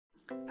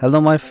Hello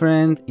my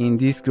friend, in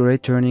this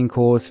great training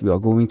course we are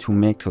going to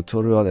make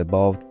tutorial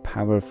about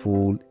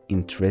powerful,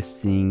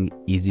 interesting,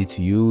 easy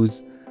to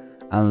use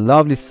and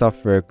lovely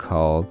software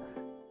called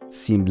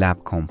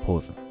Simlab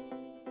Composer.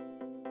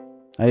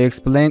 I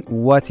explain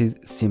what is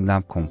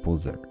Simlab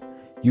Composer.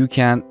 You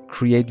can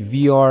create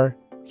VR,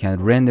 you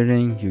can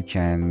rendering, you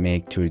can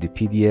make 3D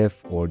PDF,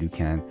 or you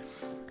can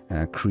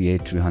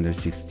create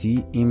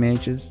 360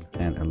 images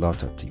and a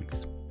lot of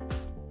things.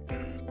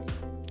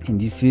 In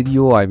this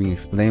video, I will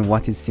explain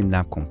what is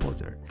Simlab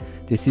Composer.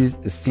 This is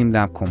a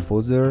Simlab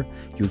Composer.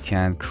 You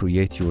can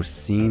create your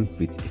scene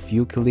with a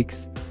few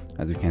clicks.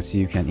 As you can see,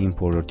 you can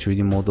import your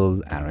 3D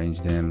models,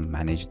 arrange them,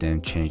 manage them,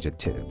 change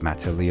the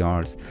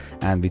materials,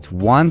 and with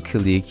one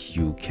click,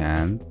 you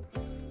can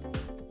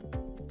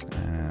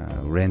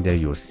render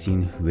your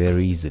scene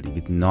very easily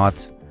with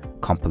not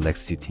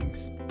complex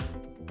settings.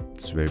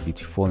 It's very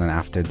beautiful, and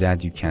after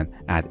that, you can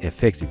add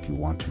effects if you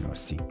want to your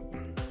scene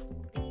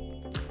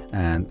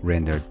and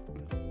render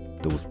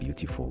those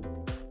beautiful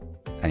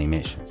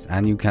animations.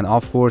 And you can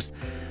of course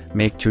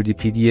make 3D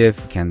PDF,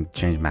 you can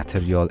change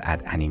material,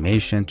 add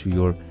animation to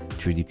your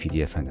 3D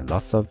PDF, and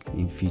lots of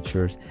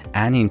features.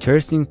 And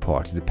interesting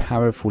part is the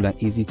powerful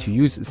and easy to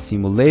use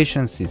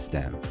simulation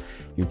system.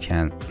 You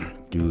can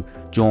do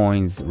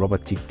joins,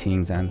 robotic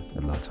things, and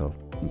a lot of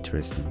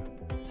interesting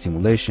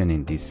simulation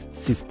in this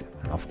system.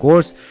 And of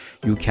course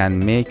you can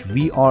make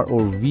VR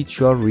or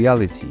virtual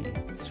reality.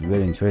 It's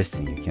very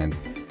interesting. You can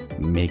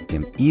make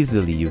them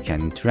easily, you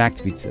can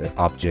interact with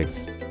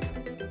objects.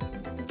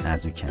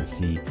 As you can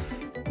see,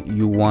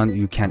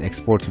 you can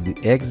export to the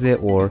exe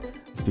or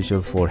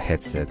special for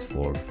headset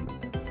for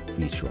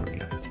virtual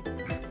reality.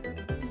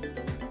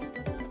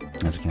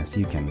 As you can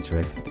see, you can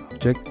interact with the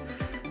object,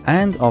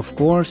 and of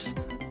course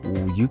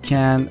you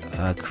can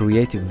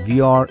create a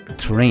VR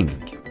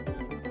training.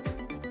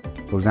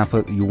 For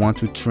example, you want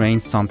to train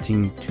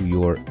something to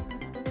your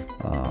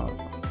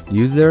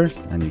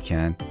users, and you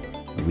can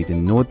with a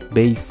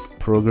node-based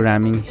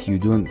programming. You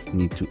don't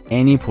need to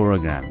any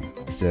programming.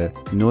 It's a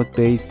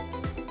node-based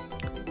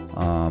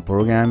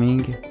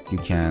programming. You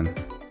can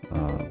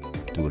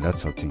do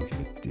lots of things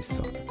with this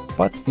software,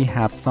 but we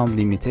have some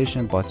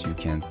limitation, but you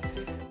can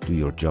do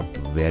your job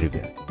very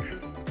well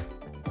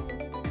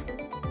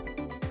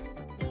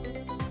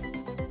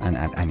and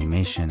add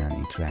animation and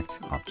interact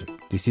object.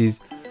 This is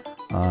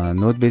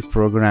node-based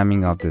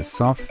programming of the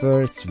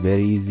software. It's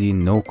very easy,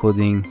 no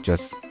coding,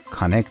 just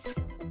connect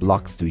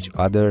blocks to each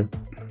other,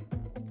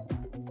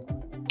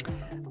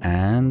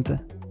 and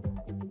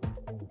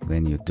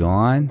when you're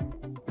done,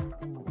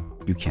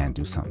 you can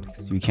do something.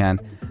 You can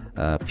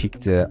pick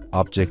the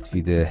object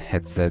with the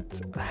headset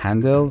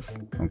handles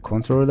and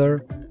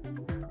controller.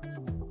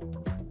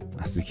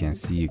 As you can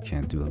see, you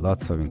can do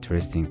lots of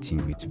interesting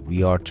things with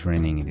VR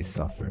training in this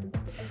software.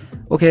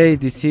 Okay,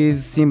 this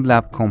is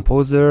Simlab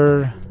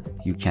Composer.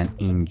 You can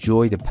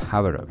enjoy the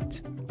power of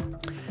it.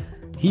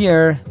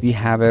 Here we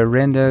have a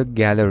render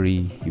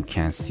gallery. You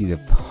can see the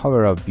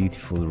power of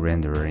beautiful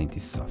renderer in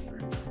this software.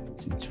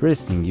 It's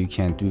interesting. You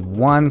can do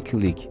one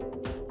click.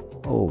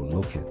 Oh,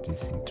 look at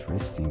this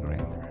interesting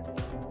render.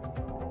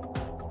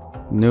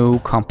 No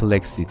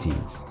complex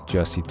settings,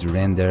 just hit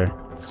render,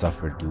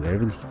 software do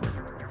everything for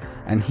you.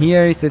 And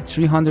here is a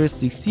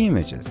 360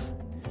 images.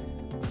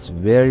 It's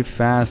very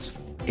fast,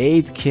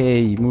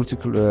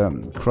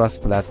 8K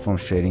cross-platform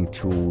sharing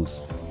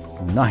tools.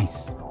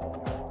 Nice.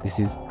 This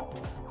is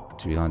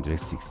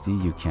 360.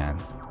 You can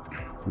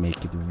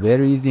make it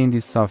very easy in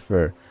this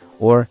software,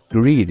 or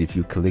grid. If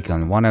you click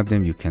on one of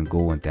them, you can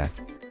go on that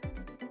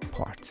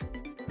part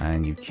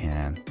and you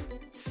can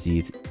see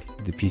it,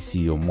 the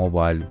PC or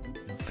mobile,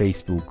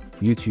 Facebook,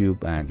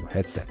 YouTube, and your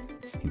headset.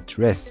 It's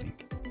interesting.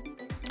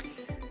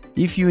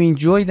 If you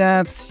enjoy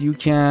that, you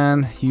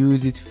can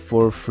use it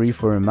for free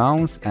for a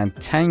month. And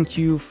thank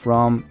you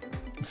from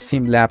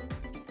Simlab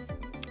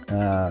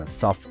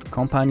soft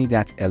company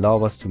that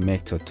allow us to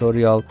make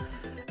tutorial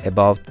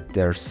about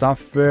their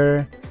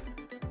software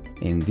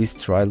in this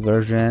trial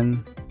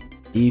version.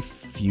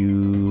 If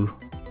you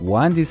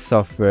want this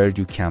software,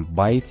 you can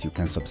buy it. You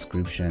can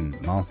subscription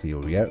monthly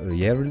or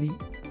yearly,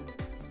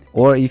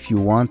 or if you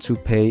want to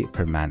pay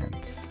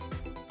permanent.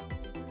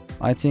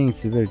 I think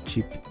it's very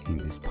cheap in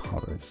this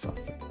power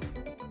software.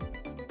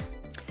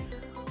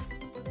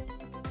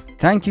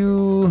 Thank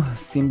you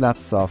Simlab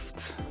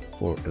Soft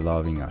for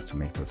allowing us to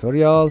make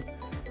tutorial.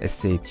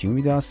 Stay tuned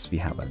with us. We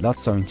have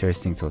lots of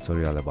interesting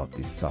tutorial about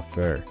this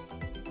software.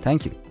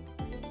 Thank you.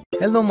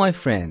 Hello my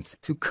friends.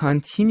 To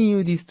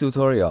continue these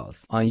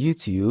tutorials on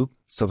YouTube,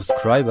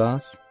 subscribe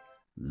us,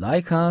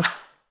 like us,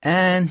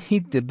 and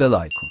hit the bell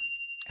icon.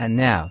 And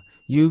now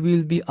you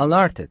will be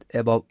alerted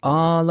about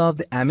all of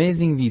the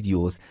amazing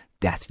videos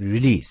that we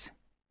release.